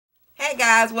Hey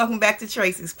guys, welcome back to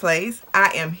Tracie's Place.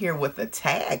 I am here with a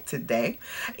tag today.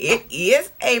 It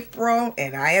is April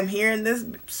and I am here in this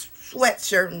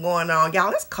sweatshirt going on.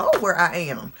 Y'all, it's cold where I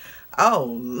am.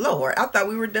 Oh Lord, I thought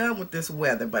we were done with this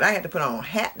weather, but I had to put on a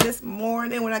hat this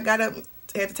morning when I got up.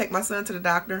 I had to take my son to the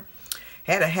doctor.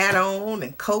 Had a hat on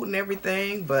and coat and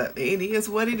everything, but it is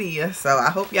what it is. So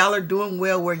I hope y'all are doing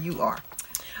well where you are.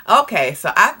 Okay,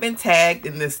 so I've been tagged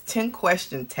in this 10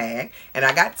 question tag, and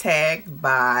I got tagged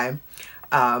by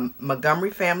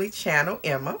Montgomery family channel,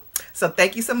 Emma. So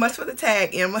thank you so much for the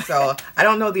tag, Emma. So I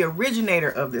don't know the originator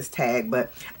of this tag,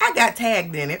 but I got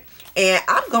tagged in it, and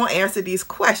I'm going to answer these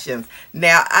questions.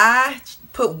 Now, I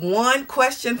put one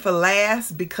question for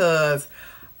last because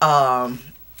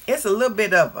it's a little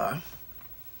bit of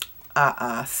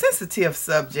a sensitive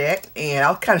subject, and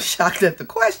I was kind of shocked at the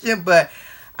question, but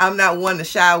I'm not one to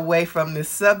shy away from this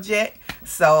subject,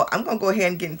 so I'm going to go ahead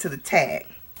and get into the tag.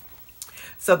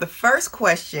 So the first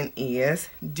question is,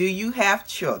 do you have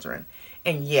children?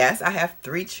 And yes, I have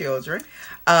 3 children.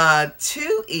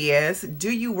 2 is, do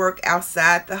you work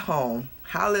outside the home?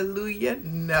 Hallelujah,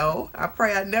 no. I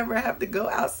pray I never have to go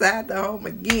outside the home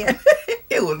again.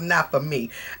 It was not for me.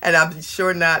 And I'm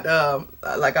sure not,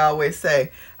 like I always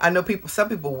say, I know some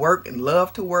people work and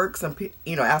love to work, some people,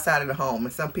 outside of the home.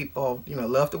 And some people,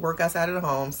 love to work outside of the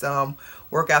home. Some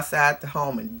work outside the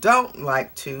home and don't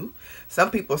like to.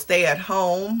 Some people stay at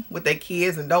home with their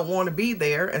kids and don't want to be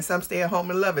there. And some stay at home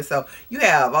and love it. So you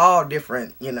have all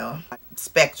different,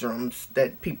 spectrums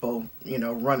that people,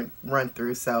 run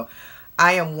through. So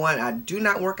I am one. I do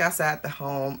not work outside the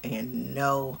home, and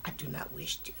no, I do not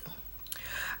wish to.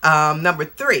 Number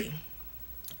 3,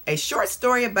 a short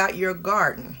story about your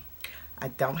garden. I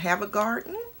don't have a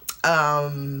garden.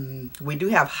 We do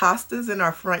have hostas in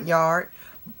our front yard,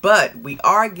 but we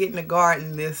are getting a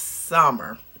garden this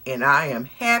summer, and I am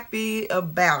happy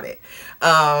about it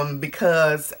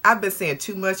because I've been seeing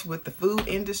too much with the food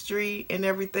industry and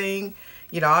everything.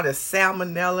 All this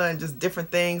salmonella and just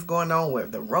different things going on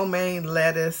with the romaine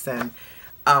lettuce and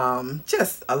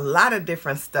just a lot of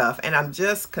different stuff. And I'm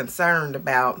just concerned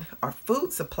about our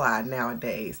food supply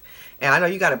nowadays. And I know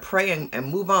you got to pray and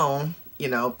move on,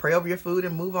 pray over your food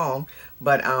and move on.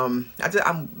 But I'm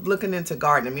looking into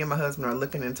gardening. Me and my husband are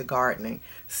looking into gardening.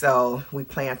 So we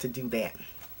plan to do that.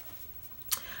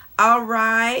 All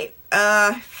right.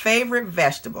 Favorite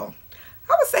vegetable.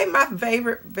 I would say my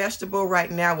favorite vegetable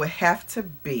right now would have to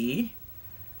be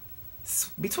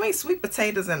between sweet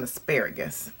potatoes and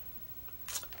asparagus.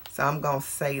 So I'm going to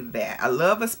say that. I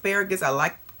love asparagus. I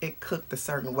like it cooked a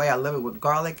certain way. I love it with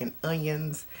garlic and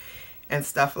onions and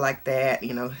stuff like that,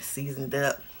 seasoned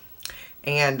up.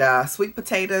 And sweet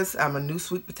potatoes, I'm a new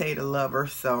sweet potato lover,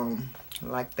 so I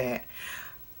like that.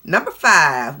 Number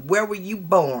 5, where were you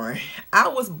born? I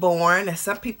was born, as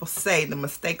some people say, the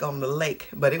mistake on the lake,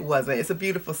 but it wasn't. It's a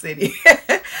beautiful city.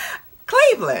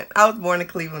 Cleveland. I was born in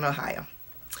Cleveland, Ohio.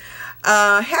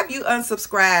 Have you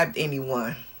unsubscribed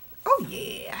anyone? Oh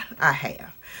yeah, I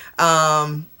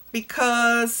have.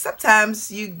 Because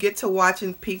sometimes you get to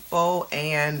watching people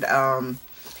and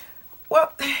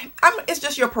well, it's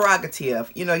just your prerogative.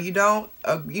 You don't,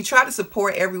 you try to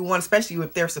support everyone, especially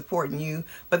if they're supporting you,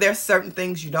 but there's certain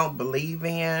things you don't believe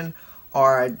in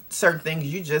or certain things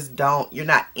you just you're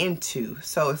not into.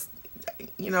 So it's,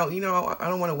 I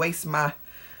don't want to waste my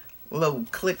little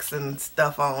clicks and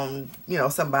stuff on,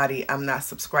 somebody I'm not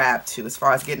subscribed to, as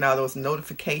far as getting all those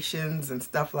notifications and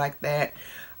stuff like that.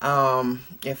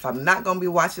 If I'm not going to be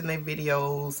watching their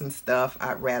videos and stuff,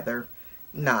 I'd rather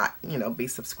not, be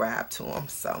subscribed to them.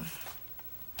 So,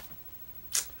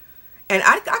 and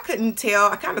I couldn't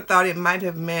tell. I kind of thought it might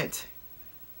have meant,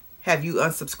 have you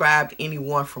unsubscribed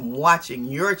anyone from watching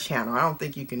your channel? I don't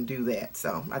think you can do that.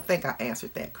 So I think I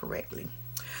answered that correctly.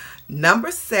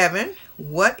 Number 7,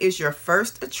 what is your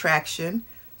first attraction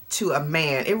to a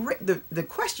man? The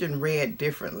question read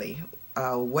differently.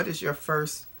 What is your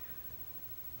first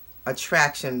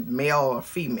attraction, male or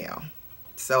female?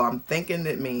 So I'm thinking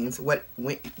it means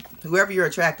whoever you're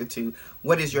attracted to,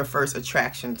 what is your first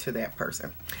attraction to that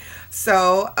person?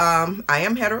 So I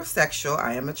am heterosexual.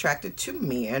 I am attracted to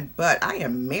men, but I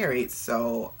am married,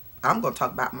 so I'm going to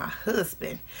talk about my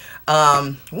husband.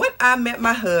 When I met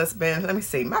my husband, let me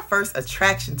see, my first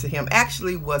attraction to him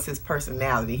actually was his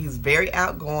personality. He's very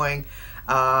outgoing.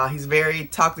 He's very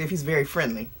talkative. He's very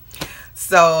friendly.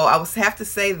 So I would have to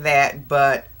say that,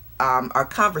 but our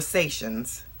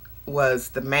conversations was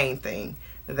the main thing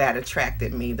that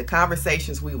attracted me. The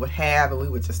conversations we would have, and we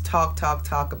would just talk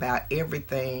about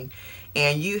everything.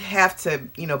 And you have to,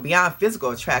 beyond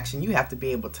physical attraction, you have to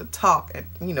be able to talk,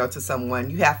 to someone.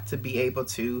 You have to be able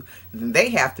to, they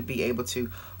have to be able to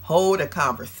hold a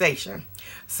conversation.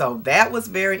 So that was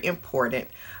very important.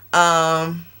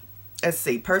 Let's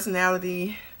see,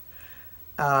 personality.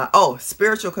 Oh,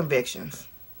 spiritual convictions.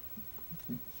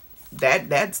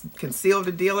 That's can seal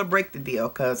the deal or break the deal,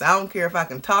 because I don't care if I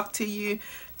can talk to you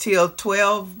till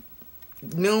 12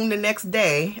 noon the next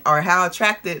day, or how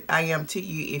attracted I am to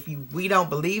you. If we don't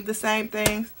believe the same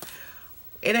things,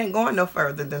 it ain't going no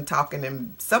further than talking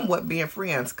and somewhat being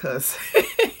friends, because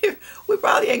we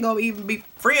probably ain't gonna even be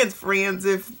friends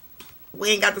if we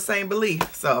ain't got the same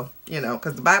belief. So, you know,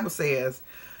 because the Bible says,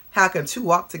 how can two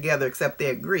walk together except they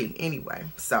agree? Anyway,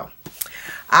 so,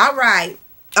 all right.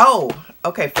 Oh,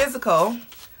 okay, physical.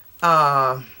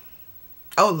 Oh,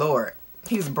 Lord.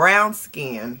 He's brown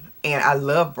skin, and I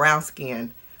love brown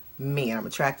skin men. I'm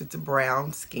attracted to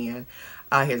brown skin.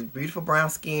 He has beautiful brown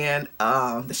skin.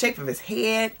 The shape of his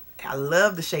head. I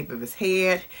love the shape of his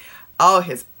head. Oh,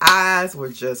 his eyes were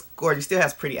just gorgeous. He still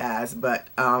has pretty eyes, but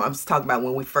I'm just talking about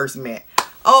when we first met.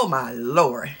 Oh, my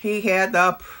Lord. He had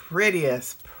the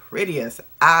prettiest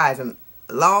eyes and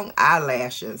long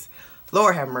eyelashes.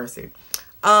 Lord have mercy.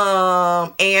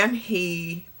 And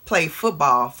he played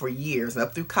football for years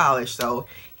up through college, so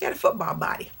he had a football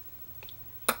body.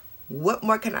 What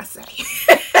more can I say?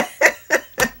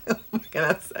 What can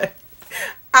I say?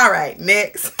 All right,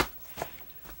 next.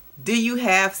 Do you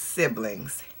have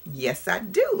siblings? Yes, I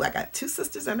do. I got 2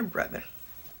 sisters and a brother.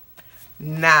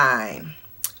 9.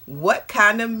 What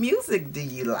kind of music do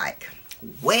you like?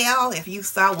 Well, if you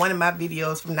saw one of my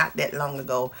videos from not that long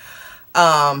ago,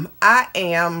 I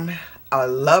am a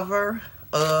lover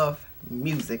of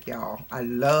music, y'all. I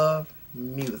love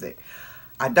music.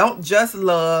 I don't just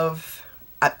love,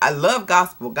 I love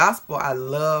gospel. I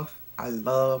love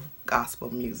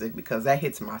gospel music, because that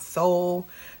hits my soul.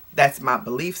 That's my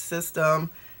belief system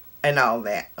and all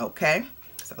that, okay?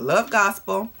 So I love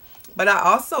gospel, but I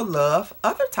also love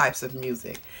other types of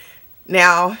music.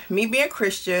 Now, me being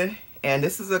Christian, and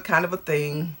this is a kind of a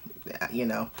thing, you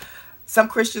know, some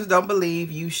Christians don't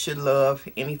believe you should love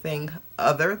anything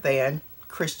other than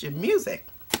Christian music.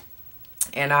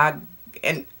 And I,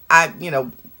 you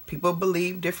know, people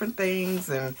believe different things,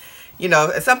 and, you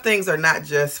know, some things are not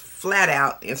just flat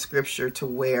out in scripture to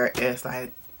where it's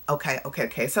like,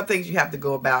 okay. Some things you have to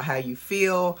go about how you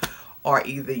feel, or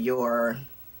either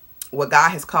what God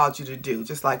has called you to do.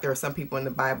 Just like there are some people in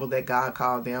the Bible that God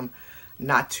called them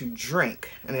not to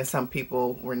drink, and then some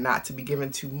people were not to be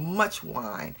given too much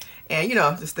wine, and, you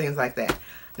know, just things like that.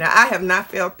 Now, I have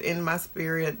not felt in my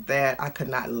spirit that I could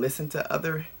not listen to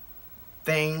other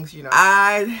things. You know,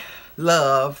 I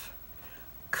love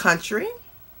country.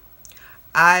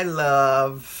 I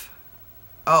love,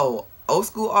 old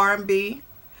school R&B.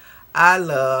 I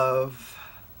love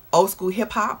old school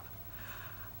hip hop,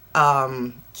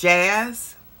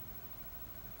 jazz,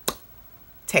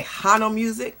 Tejano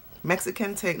music,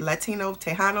 Mexican, Latino,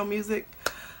 Tejano music.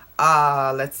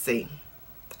 Let's see.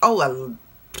 Oh,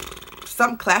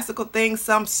 some classical things,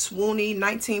 some swoony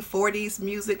 1940s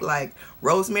music like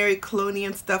Rosemary Clooney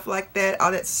and stuff like that.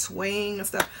 All that swing and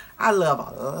stuff. I love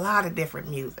a lot of different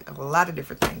music, a lot of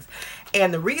different things.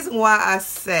 And the reason why I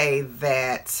say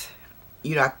that,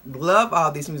 you know, I love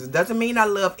all these music doesn't mean I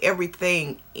love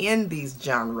everything in these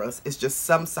genres. It's just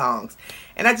some songs.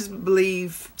 And I just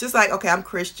believe, just like, okay, I'm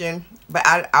Christian, but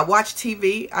I watch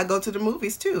TV. I go to the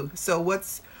movies too. So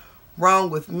what's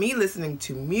wrong with me listening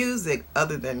to music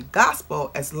other than gospel,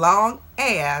 as long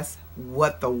as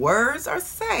what the words are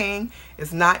saying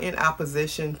is not in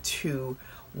opposition to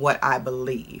what I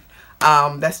believe?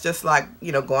 That's just like,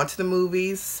 you know, going to the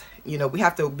movies. You know, we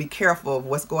have to be careful of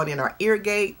what's going in our ear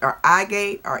gate, our eye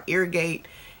gate, our ear gate,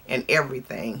 and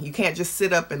everything. You can't just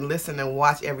sit up and listen and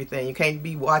watch everything. You can't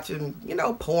be watching, you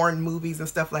know, porn movies and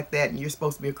stuff like that, and you're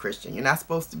supposed to be a Christian. You're not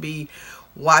supposed to be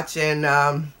watching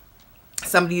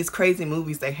some of these crazy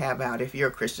movies they have out if you're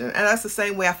a Christian. And that's the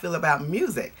same way I feel about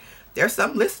music. There's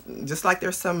some, just like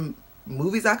there's some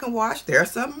movies I can watch,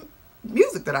 there's some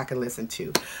music that I can listen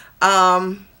to.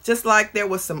 Just like there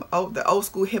was some the old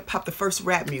school hip hop, the first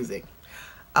rap music.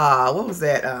 What was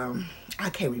that? I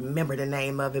can't remember the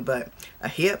name of it, but a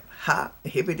hip hop, a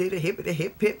hippie did a hippie the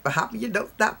hip hip, a hop you don't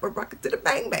stop, a rock it to the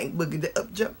bang bang, boogie the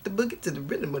up jump the boogie to the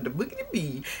rhythm of the boogie to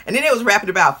bee. And then it was rapping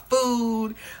about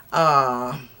food,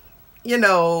 you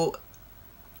know,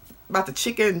 about the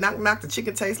chicken, knock the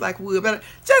chicken tastes like wood, but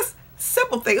just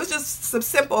simple things. It was just some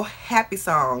simple happy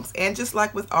songs. And just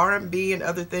like with R&B and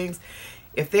other things,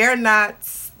 if they're not,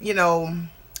 you know,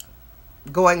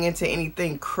 going into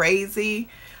anything crazy,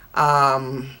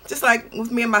 just like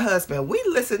with me and my husband, we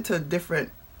listen to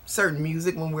certain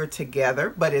music when we're together,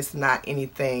 but it's not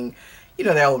anything, you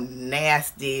know, that old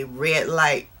nasty red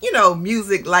light, you know,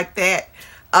 music like that.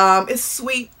 It's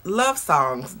sweet love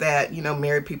songs that, you know,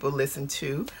 married people listen to,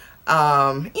 you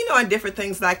know, and different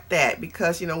things like that.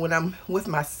 Because, you know, when I'm with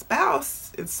my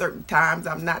spouse at certain times,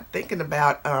 I'm not thinking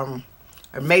about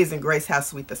Amazing Grace, how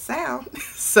sweet the sound.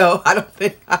 So I don't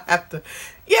think I have to,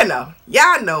 you know,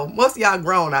 y'all know, most of y'all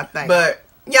grown, I think, but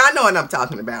yeah, I know what I'm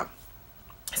talking about.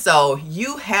 So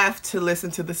you have to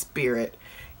listen to the Spirit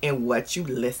in what you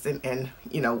listen and,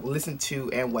 you know, listen to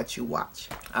and what you watch.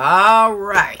 All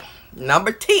right,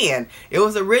 number 10. It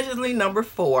was originally number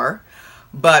 4,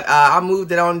 but I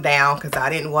moved it on down because I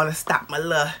didn't want to stop my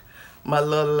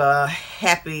little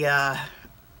happy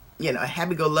you know,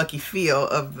 happy-go-lucky feel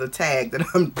of the tag that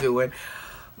I'm doing.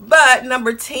 But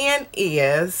number 10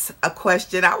 is a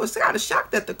question. I was kind of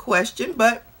shocked at the question,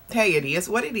 but hey, it is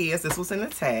what it is. This was in the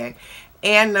tag.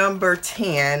 And number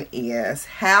 10 is,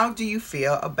 how do you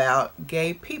feel about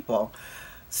gay people?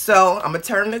 So I'm going to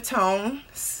turn the tone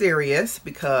serious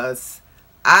because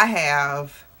I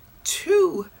have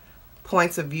 2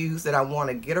 points of views that I want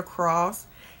to get across.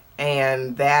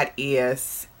 And that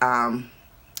is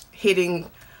hitting,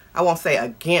 I won't say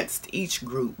against each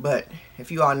group, but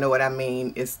if you all know what I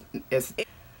mean, it's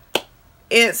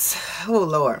oh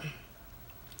Lord.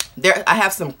 I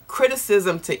have some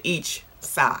criticism to each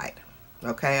side.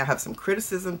 Okay, I have some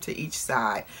criticism to each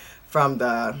side for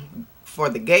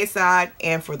the gay side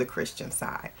and for the Christian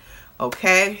side.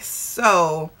 Okay,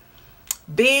 so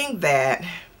being that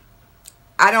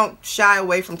I don't shy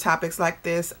away from topics like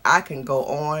this, I can go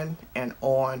on and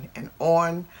on and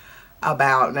on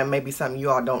about, now maybe something you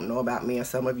all don't know about me and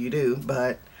some of you do,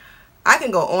 but I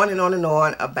can go on and on and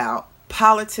on about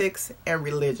politics and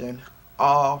religion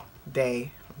all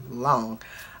day long.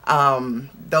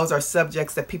 Those are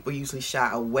subjects that people usually shy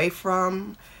away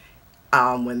from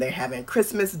when they're having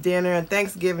Christmas dinner and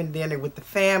Thanksgiving dinner with the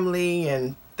family,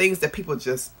 and things that people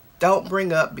just don't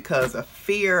bring up because of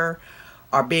fear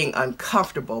or being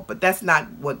uncomfortable. But that's not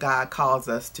what God calls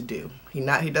us to do. He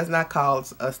does not call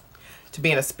us to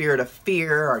be in a spirit of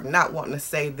fear or not wanting to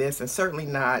say this, and certainly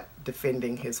not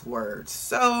defending his words.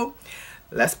 So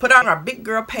let's put on our big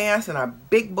girl pants and our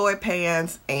big boy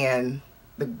pants, and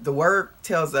the word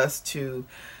tells us to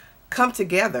come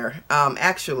together,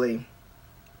 actually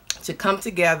to come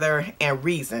together and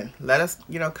reason. Let us,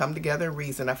 you know, come together and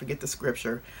reason. I forget the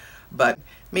scripture, but I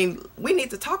mean, we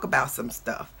need to talk about some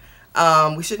stuff.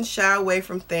 We shouldn't shy away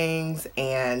from things,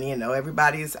 and you know,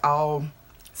 everybody's all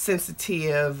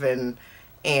sensitive and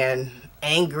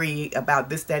angry about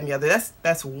this, that, and the other.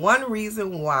 That's one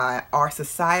reason why our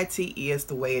society is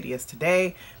the way it is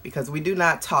today, because we do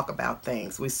not talk about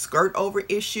things. We skirt over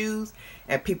issues,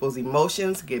 and people's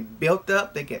emotions get built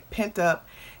up, they get pent up,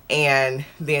 and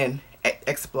then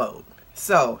explode.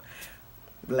 So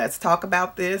let's talk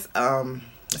about this.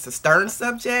 It's a stern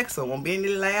subject, so it won't be any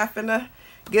laughing or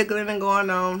giggling and going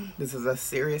on. This is a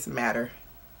serious matter,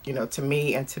 you know, to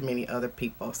me and to many other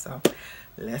people. So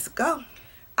let's go.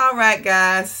 All right,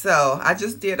 guys, so I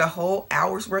just did a whole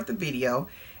hour's worth of video,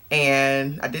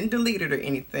 and I didn't delete it or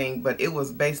anything, but it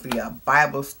was basically a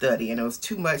Bible study, and it was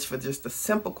too much for just a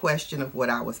simple question of what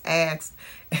I was asked,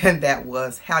 and that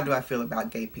was, how do I feel about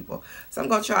gay people? So I'm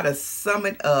going to try to sum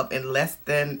it up in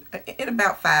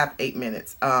about 5-8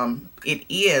 minutes. It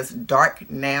is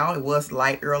dark now. It was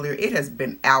light earlier. It has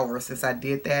been hours since I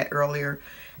did that earlier,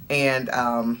 and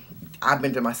I've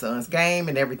been to my son's game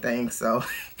and everything, so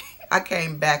I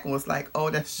came back and was like, oh,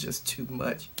 that's just too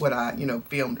much what I, you know,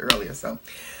 filmed earlier. So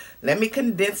let me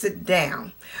condense it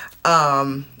down.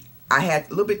 I had a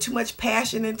little bit too much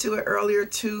passion into it earlier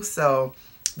too. So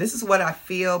this is what I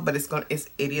feel, but it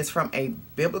is from a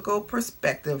biblical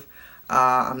perspective.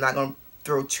 I'm not going to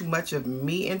throw too much of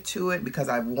me into it because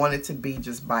I want it to be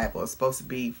just Bible. It's supposed to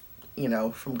be, you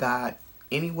know, from God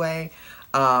anyway.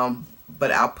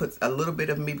 But I'll put a little bit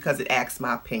of me because it asks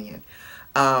my opinion.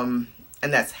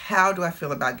 And that's, how do I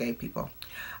feel about gay people?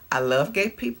 I love gay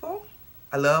people.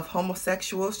 I love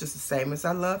homosexuals just the same as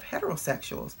I love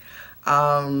heterosexuals.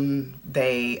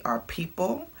 They are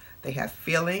people. They have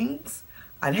feelings.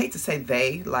 I'd hate to say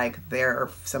they, like they're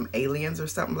some aliens or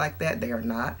something like that. They are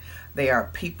not. They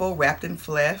are people wrapped in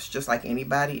flesh just like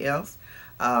anybody else.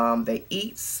 They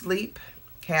eat, sleep,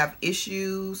 have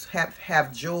issues,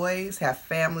 have joys, have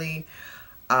family,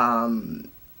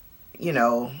 you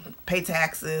know, pay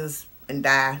taxes, and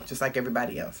die just like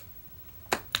everybody else.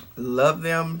 Love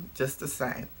them just the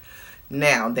same.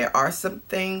 Now, there are some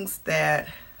things that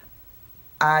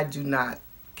I do not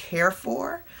care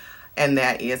for, and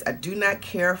that is, I do not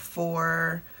care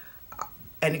for,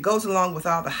 and it goes along with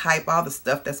all the hype, all the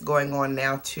stuff that's going on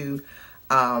now too.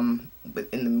 but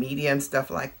in the media and stuff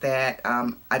like that.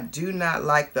 I do not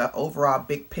like the overall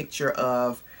big picture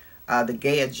of the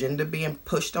gay agenda being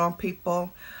pushed on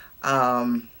people,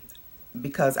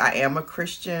 because I am a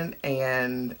Christian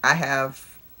and I have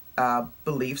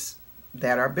beliefs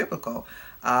that are biblical.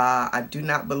 I do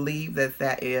not believe that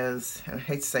that is, I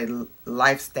hate to say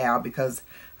lifestyle, because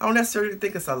I don't necessarily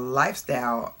think it's a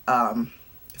lifestyle.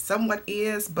 Somewhat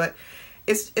is, but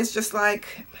it's just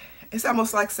like, it's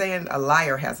almost like saying a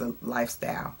liar has a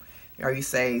lifestyle. Or you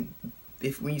say,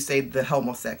 when you say the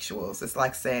homosexuals, it's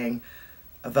like saying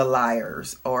the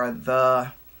liars, or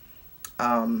the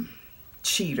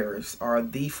cheaters, or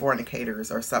the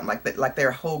fornicators, or something like that. Like they're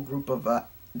a whole group of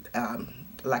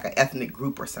like an ethnic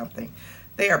group or something.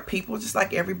 They are people just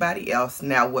like everybody else.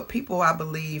 Now, what people, I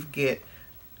believe, get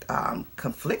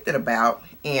conflicted about,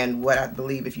 and what I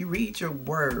believe, if you read your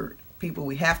word, people,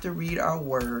 we have to read our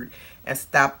word and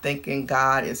stop thinking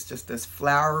God is just this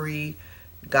flowery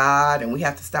God, and we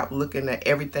have to stop looking at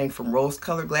everything from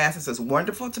rose-colored glasses. It's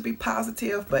wonderful to be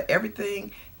positive, but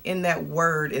everything in that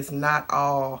word is not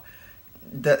all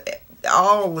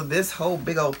of this whole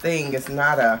big old thing is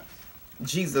not a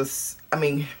Jesus. I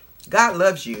mean, God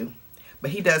loves you,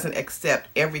 but he doesn't accept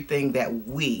everything that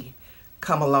we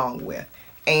come along with.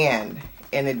 And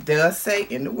it does say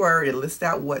in the word, it lists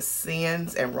out what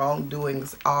sins and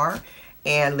wrongdoings are,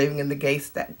 and living in the gay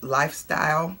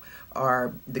lifestyle,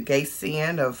 or the gay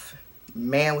sin of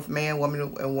man with man,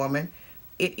 woman and woman,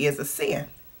 it is a sin.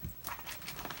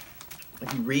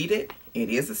 If you read it, it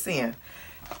is a sin.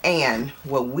 And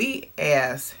what we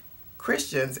as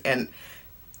Christians, and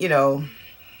I'm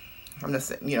not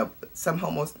saying, some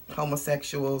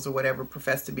homosexuals or whatever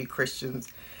profess to be Christians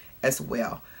as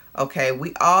well. Okay,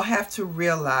 we all have to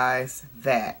realize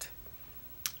that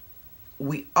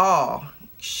we all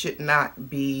should not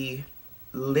be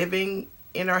living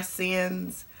in our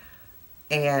sins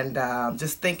and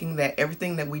just thinking that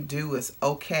everything that we do is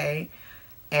okay,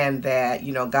 and that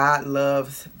God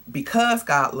loves, because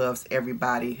God loves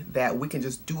everybody, that we can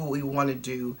just do what we want to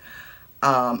do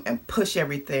and push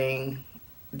everything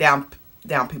down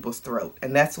people's throat.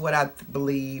 And that's what I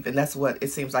believe, and that's what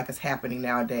it seems like is happening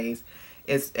nowadays.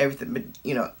 It's everything,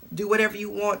 do whatever you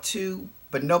want to,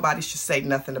 but nobody should say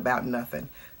nothing about nothing.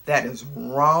 That is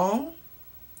wrong.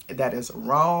 That is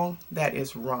wrong. That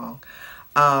is wrong.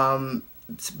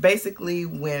 Basically,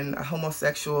 when a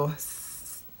homosexual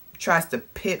tries to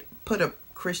put a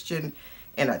Christian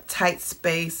in a tight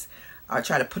space, or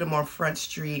try to put him on Front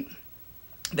Street,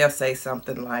 they'll say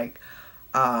something like,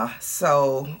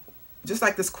 so just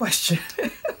like this question,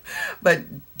 but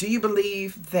do you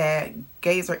believe that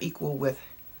gays are equal with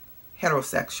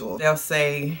heterosexuals? They'll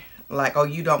say like, oh,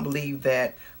 you don't believe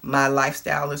that my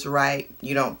lifestyle is right.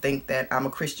 You don't think that I'm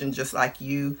a Christian just like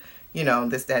you,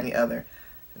 this, that, and the other.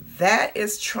 That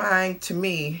is trying, to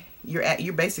me,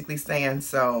 you're basically saying,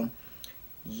 so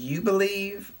you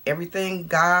believe everything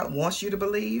God wants you to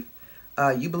believe?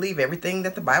 You believe everything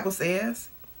that the Bible says?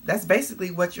 That's basically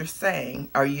what you're saying.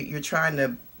 Or you're trying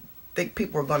to think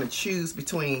people are going to choose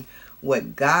between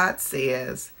what God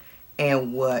says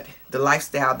and what the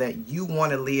lifestyle that you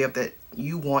want to live, that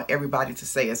you want everybody to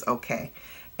say is okay.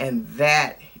 And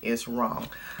that is wrong.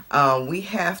 We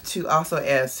have to also,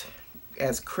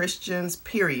 as Christians,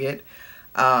 period,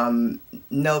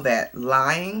 know that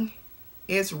lying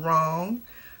is wrong,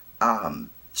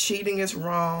 cheating is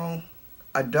wrong,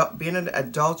 being an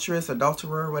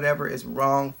adulterer, whatever, is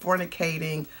wrong,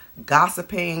 fornicating,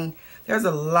 gossiping. There's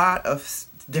a lot of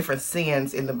different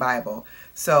sins in the Bible.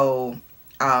 So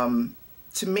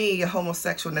to me, a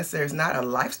homosexual necessarily is not a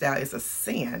lifestyle, it's a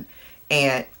sin.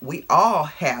 And we all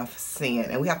have sin,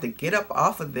 and we have to get up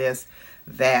off of this,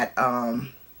 that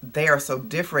they are so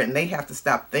different, and they have to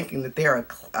stop thinking that they're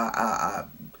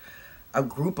a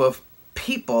group of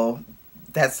people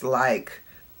that's like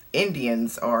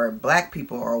Indians or black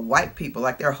people or white people,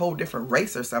 like they're a whole different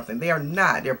race or something. They are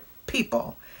not. They're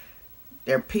people.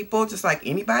 They're people just like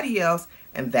anybody else,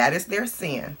 and that is their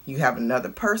sin. You have another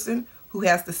person who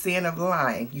has the sin of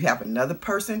lying. You have another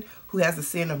person who has the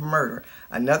sin of murder.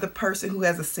 Another person who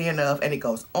has the sin of, and it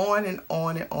goes on and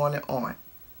on and on and on.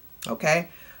 Okay?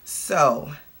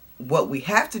 So what we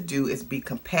have to do is be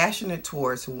compassionate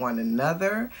towards one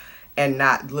another and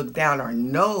not look down our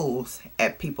nose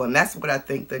at people. And that's what I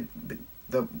think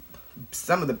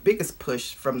some of the biggest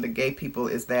push from the gay people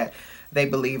is, that they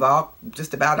believe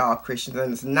just about all Christians,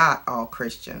 and it's not all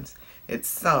Christians. It's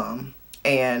some.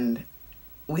 And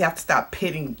we have to stop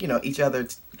pitting, each other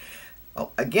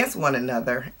against one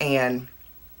another. And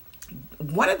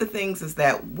one of the things is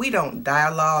that we don't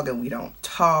dialogue and we don't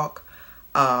talk.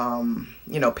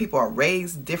 You know, people are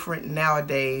raised different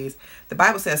nowadays. The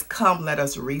Bible says, come, let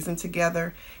us reason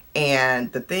together.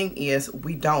 And the thing is,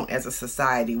 we don't as a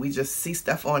society. We just see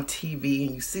stuff on TV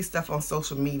and you see stuff on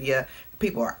social media.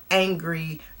 People are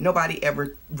angry. Nobody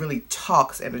ever really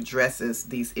talks and addresses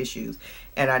these issues.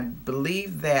 And I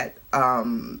believe that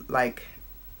like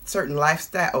certain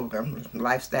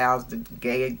lifestyles, the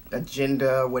gay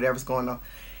agenda, whatever's going on,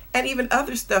 and even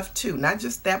other stuff too. Not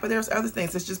just that, but there's other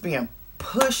things that's just being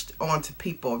pushed onto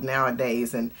people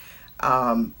nowadays. And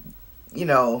you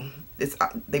know,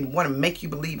 they want to make you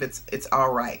believe it's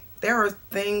all right. There are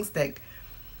things that,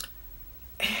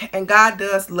 and God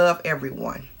does love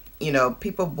everyone. You know,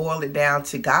 people boil it down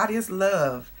to God is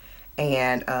love,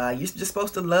 and you're just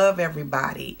supposed to love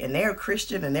everybody. And they're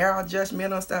Christian and they're all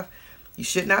judgmental and stuff. You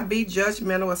should not be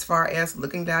judgmental as far as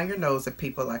looking down your nose at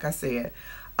people, like I said.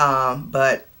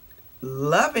 But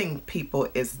loving people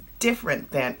is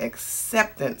different than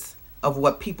acceptance of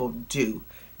what people do.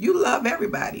 You love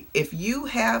everybody. If you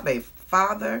have a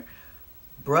father,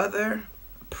 brother,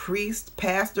 priest,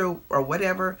 pastor, or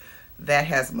whatever that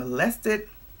has molested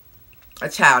a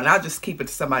child, and I'll just keep it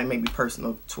to somebody maybe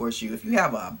personal towards you. If you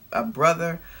have a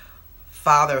brother,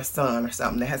 father, or son, or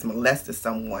something that has molested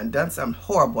someone, done something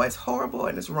horrible, it's horrible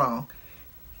and it's wrong,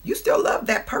 you still love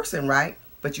that person, right?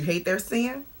 But you hate their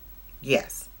sin?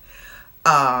 Yes.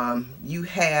 You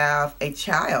have a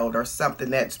child or something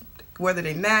that's, whether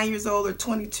they're 9 years old or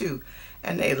 22,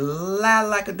 and they lie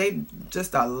like they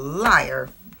just a liar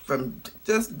from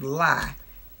just lie.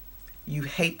 You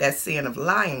hate that sin of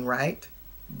lying, right?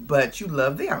 But you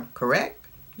love them, correct?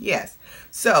 Yes.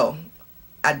 So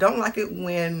I don't like it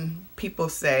when people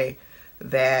say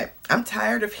that, I'm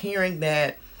tired of hearing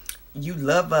that you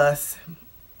love us,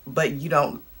 but you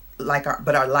don't like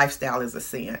our lifestyle is a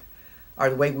sin, or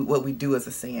the way what we do is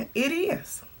a sin. It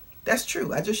is. That's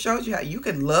true. I just showed you how you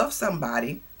can love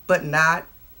somebody, but not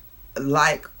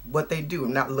like what they do,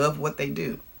 and not love what they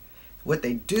do. What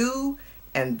they do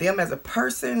and them as a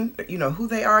person, you know, who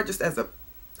they are just as a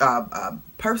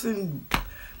person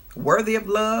worthy of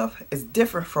love is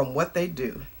different from what they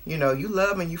do. You know, you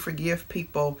love and you forgive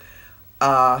people,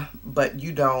 but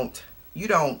you don't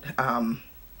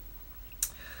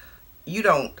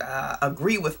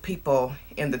agree with people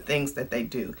in the things that they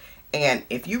do. And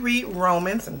if you read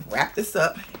Romans, and wrap this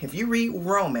up, if you read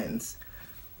Romans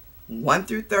 1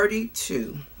 through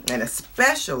 32, and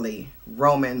especially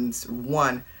Romans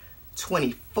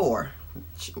 1:24,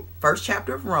 first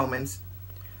chapter of Romans,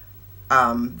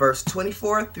 verse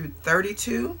 24 through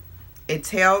 32, it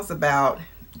tells about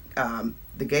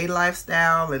the gay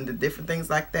lifestyle and the different things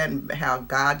like that, and how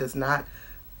God does not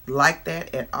like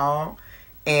that at all.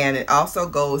 And it also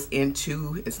goes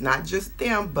into, it's not just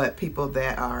them, but people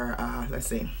that are,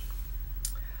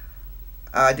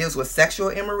 deals with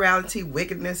sexual immorality,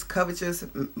 wickedness,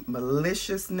 covetousness,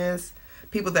 maliciousness,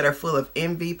 people that are full of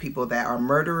envy, people that are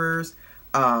murderers,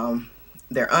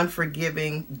 they're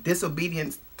unforgiving,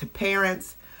 disobedient to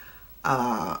parents,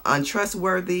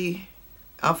 untrustworthy,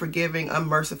 unforgiving,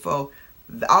 unmerciful.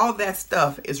 All that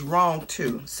stuff is wrong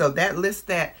too. So that lists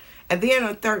that. And then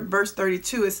on verse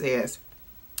 32 it says,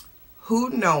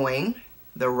 who knowing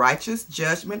the righteous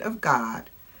judgment of God,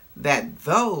 that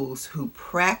those who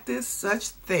practice such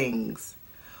things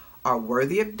are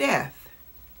worthy of death,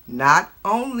 not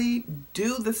only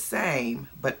do the same,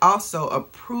 but also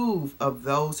approve of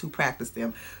those who practice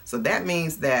them. So that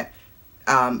means that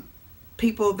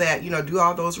people that, you know, do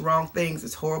all those wrong things,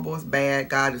 it's horrible, it's bad,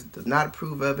 God does not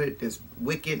approve of it, it's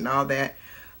wicked and all that.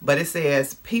 But it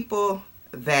says people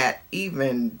that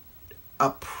even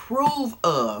approve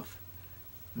of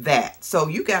that. So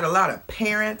you got a lot of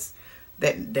parents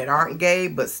that aren't gay,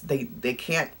 but they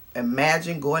can't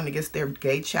imagine going against their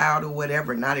gay child or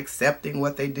whatever, not accepting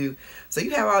what they do. So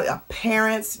you have all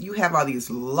parents, you have all these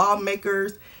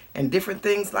lawmakers and different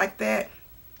things like that,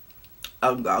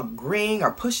 agreeing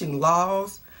or pushing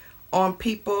laws on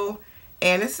people.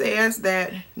 And it says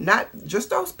that not just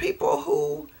those people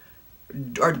who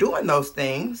are doing those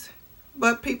things,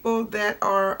 but people that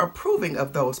are approving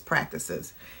of those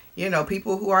practices. You know,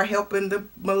 people who are helping the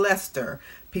molester,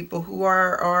 people who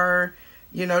are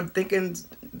you know, thinking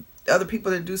other people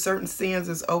that do certain sins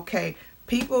is okay.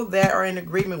 People that are in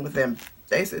agreement with them,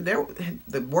 they said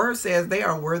the word says they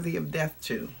are worthy of death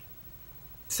too.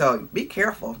 So be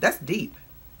careful. That's deep.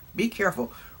 Be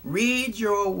careful. Read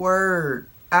your word.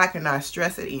 I cannot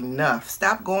stress it enough.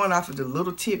 Stop going off of the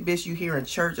little tidbits you hear in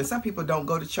church. And some people don't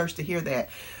go to church to hear that.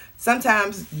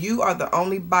 Sometimes you are the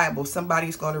only Bible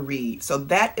somebody's going to read. So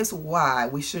that is why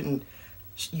we shouldn't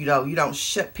you know, you don't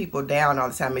shut people down all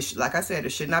the time. Like I said, it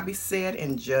should not be said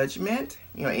in judgment.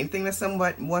 You know, anything that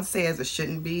someone says, it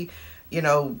shouldn't be, you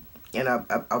know, in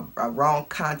a wrong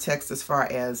context as far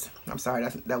as, I'm sorry,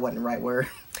 that wasn't the right word.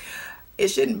 It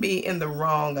shouldn't be in the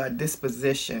wrong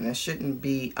disposition. It shouldn't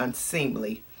be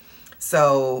unseemly.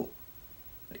 So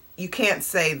you can't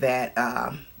say that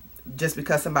just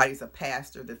because somebody's a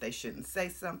pastor that they shouldn't say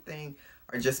something,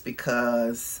 or just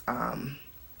because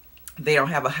they don't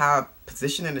have a high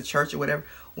position in the church or whatever.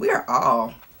 We are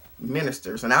all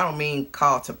ministers, and I don't mean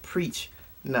called to preach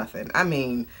nothing. I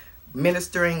mean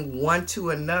ministering one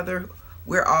to another.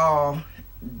 We're all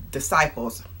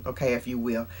disciples, okay, if you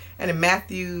will. And in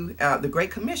Matthew, the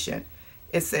Great Commission,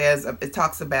 it says, it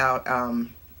talks about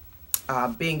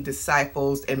being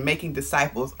disciples and making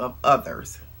disciples of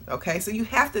others. Okay, so you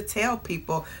have to tell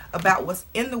people about what's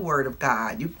in the Word of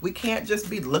God. We can't just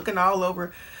be looking all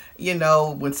over, you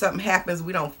know, when something happens,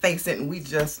 we don't face it and we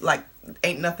just like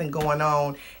ain't nothing going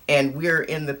on, and we're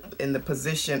in the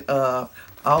position of,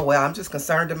 oh well, I'm just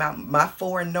concerned about my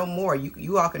 4 and no more.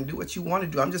 You all can do what you want to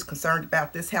do. I'm just concerned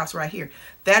about this house right here.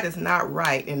 That is not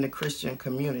right in the Christian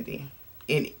community,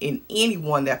 in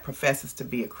anyone that professes to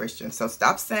be a Christian. So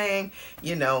stop saying,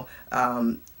 you know,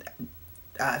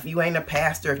 if you ain't a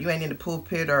pastor, if you ain't in the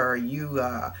pulpit, or you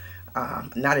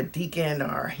not a deacon,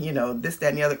 or, you know, this, that,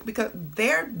 and the other, because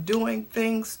they're doing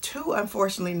things too,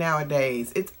 unfortunately,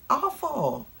 nowadays. It's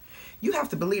awful. You have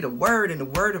to believe the word and the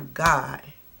word of God.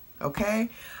 Okay?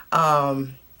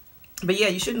 But yeah,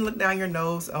 you shouldn't look down your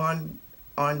nose on,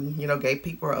 you know, gay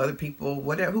people or other people,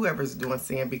 whatever, whoever's doing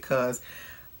sin, because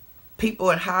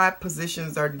people in high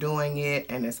positions are doing it,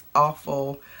 and it's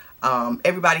awful.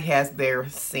 Everybody has their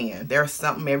sin. There's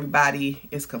something everybody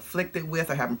is conflicted with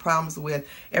or having problems with.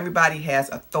 Everybody has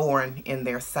a thorn in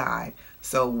their side.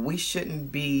 So we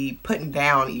shouldn't be putting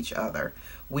down each other.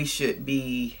 We should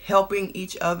be helping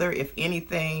each other, if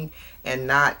anything, and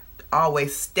not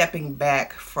always stepping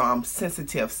back from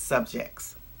sensitive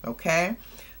subjects. Okay?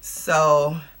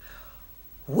 So,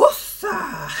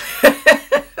 woosa.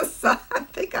 So I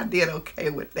think I did okay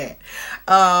with that.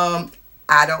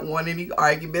 I don't want any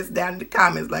arguments down in the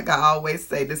comments. Like I always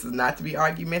say, this is not to be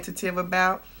argumentative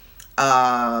about.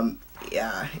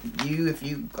 Yeah, if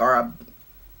you are a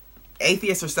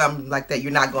atheist or something like that,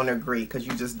 you're not going to agree because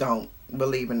you just don't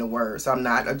believe in the word. So I'm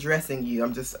not addressing you.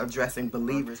 I'm just addressing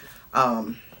believers.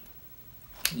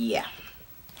 Yeah.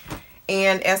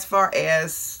 And as far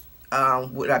as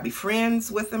would I be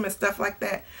friends with them and stuff like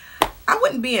that, I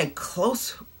wouldn't be in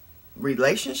close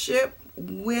relationship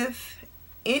with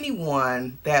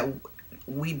anyone that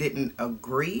we didn't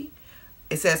agree.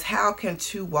 It says, how can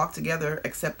two walk together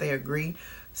except they agree?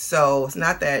 So it's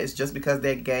not that it's just because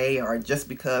they're gay, or just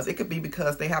because, it could be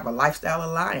because they have a lifestyle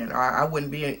of lying. Or I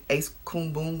wouldn't be an ace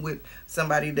coon boom with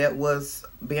somebody that was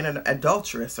being an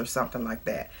adulteress or something like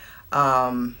that.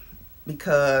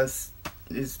 Because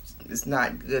it's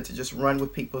not good to just run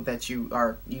with people that you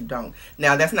don't.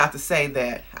 Now that's not to say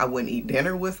that I wouldn't eat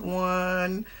dinner with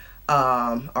one,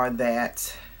 or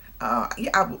that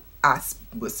yeah, I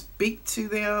would speak to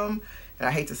them. And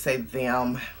I hate to say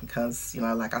them because, you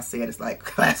know, like I said, it's like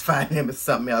classifying them as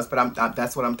something else, but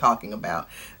that's what I'm talking about.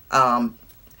 A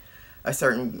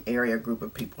certain area, group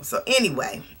of people. So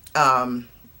anyway,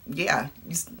 yeah,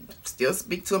 you still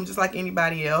speak to them just like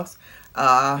anybody else.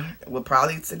 We'll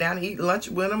probably sit down and eat lunch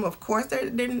with them. Of course,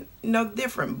 they're no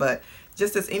different, but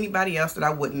just as anybody else that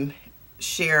I wouldn't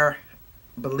share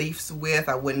beliefs with,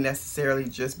 I wouldn't necessarily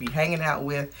just be hanging out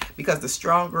with, because the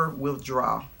stronger will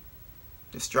draw.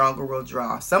 The stronger will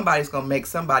draw. Somebody's going to make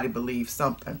somebody believe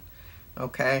something,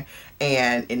 okay?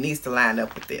 And it needs to line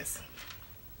up with this.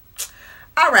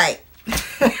 All right.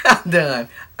 I'm done.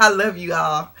 I love you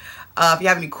all. If you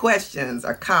have any questions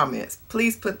or comments,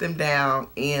 please put them down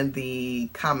in the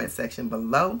comment section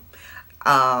below.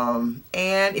 And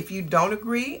if you don't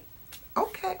agree,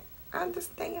 okay, I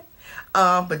understand.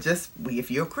 But just,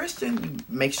 if you're a Christian, you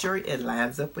make sure it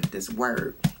lines up with this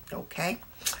word, okay?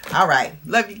 All right.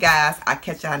 Love you guys. I'll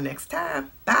catch y'all next time.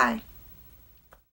 Bye.